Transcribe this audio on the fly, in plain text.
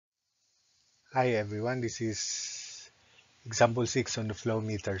Hi everyone, this is example 6 on the flow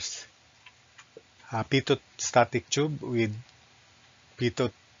meters. A pitot static tube with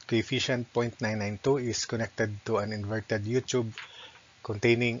pitot coefficient 0.992 is connected to an inverted U-tube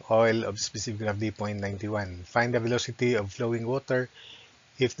containing oil of specific gravity 0.91. Find the velocity of flowing water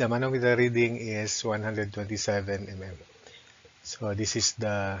if the manometer reading is 127 mm. So this is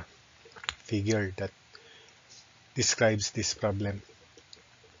the figure that describes this problem.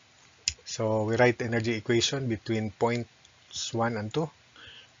 So we write energy equation between points 1 and 2,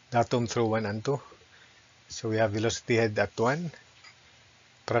 datum through 1 and 2. So we have velocity head at 1,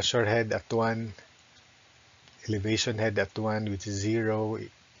 pressure head at 1, elevation head at 1, which is 0,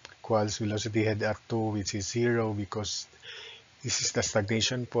 equals velocity head at 2, which is 0 because this is the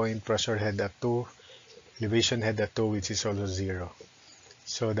stagnation point, pressure head at 2, elevation head at 2, which is also 0.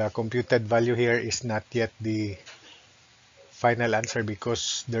 So the computed value here is not yet the final answer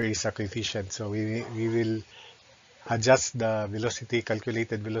because there is a coefficient. So we will adjust the velocity,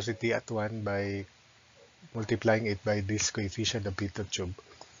 calculated velocity at 1 by multiplying it by this coefficient of pitot tube.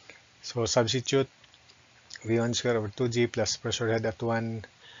 So substitute V1 square over 2G plus pressure head at 1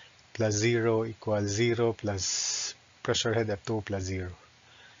 plus 0 equals 0 plus pressure head at 2 plus 0.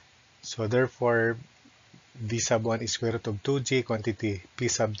 So therefore, V sub 1 is square root of 2G quantity P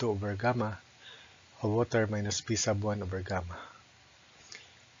sub 2 over gamma of water minus P sub 1 over gamma.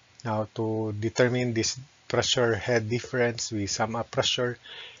 Now to determine this pressure head difference, we sum up pressure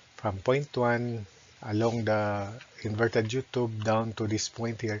from point 1 along the inverted U-tube down to this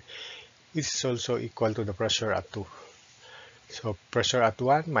point here, which is also equal to the pressure at 2. So pressure at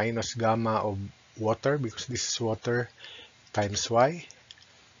 1 minus gamma of water, because this is water, times Y,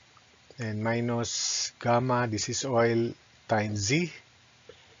 and minus gamma, this is oil, times Z.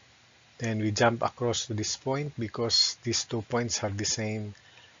 Then we jump across to this point because these 2 points have the same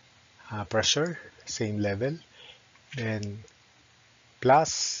pressure, same level. Then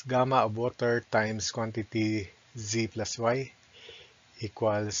plus gamma of water times quantity Z plus Y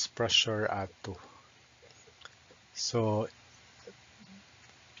equals pressure at 2. So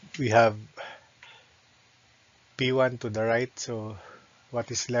we have P1 to the right, so what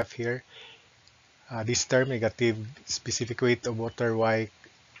is left here? This term, negative specific weight of water Y,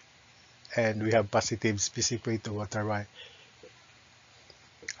 and we have positive specific weight of water Y,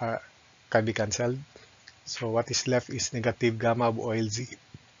 can be cancelled. So what is left is negative gamma of oil Z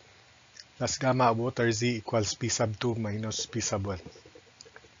plus gamma of water Z equals P sub 2 minus P sub 1.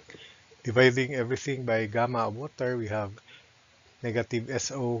 Dividing everything by gamma of water, we have negative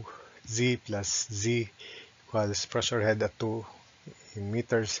SO Z plus Z equals pressure head at 2 in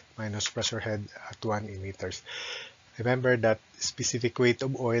meters minus pressure head at 1 in meters. Remember that specific weight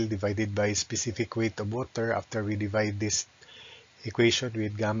of oil divided by specific weight of water, after we divide this equation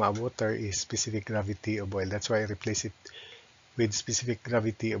with gamma of water, is specific gravity of oil. That's why I replace it with specific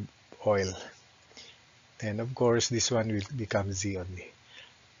gravity of oil. And of course, this one will become Z only.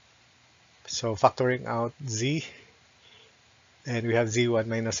 So factoring out Z, and we have Z1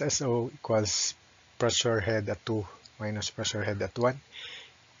 minus SO equals pressure head at 2 minus pressure head at 1,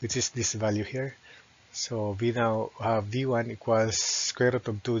 which is this value here. So we now have V1 equals square root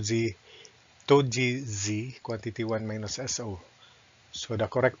of 2GZ, quantity 1 minus SO. So the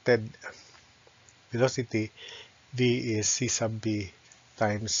corrected velocity V is C sub B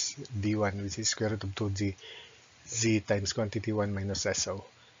times V1, which is square root of 2G Z times quantity 1 minus SO.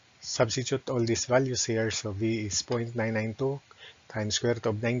 Substitute all these values here, so V is 0.992 times square root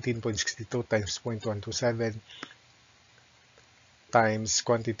of 19.62 times 0.127 times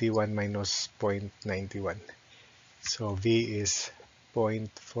quantity 1 minus 0.91. So V is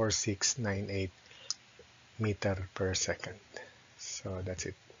 0.4698 meter per second. So that's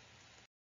it.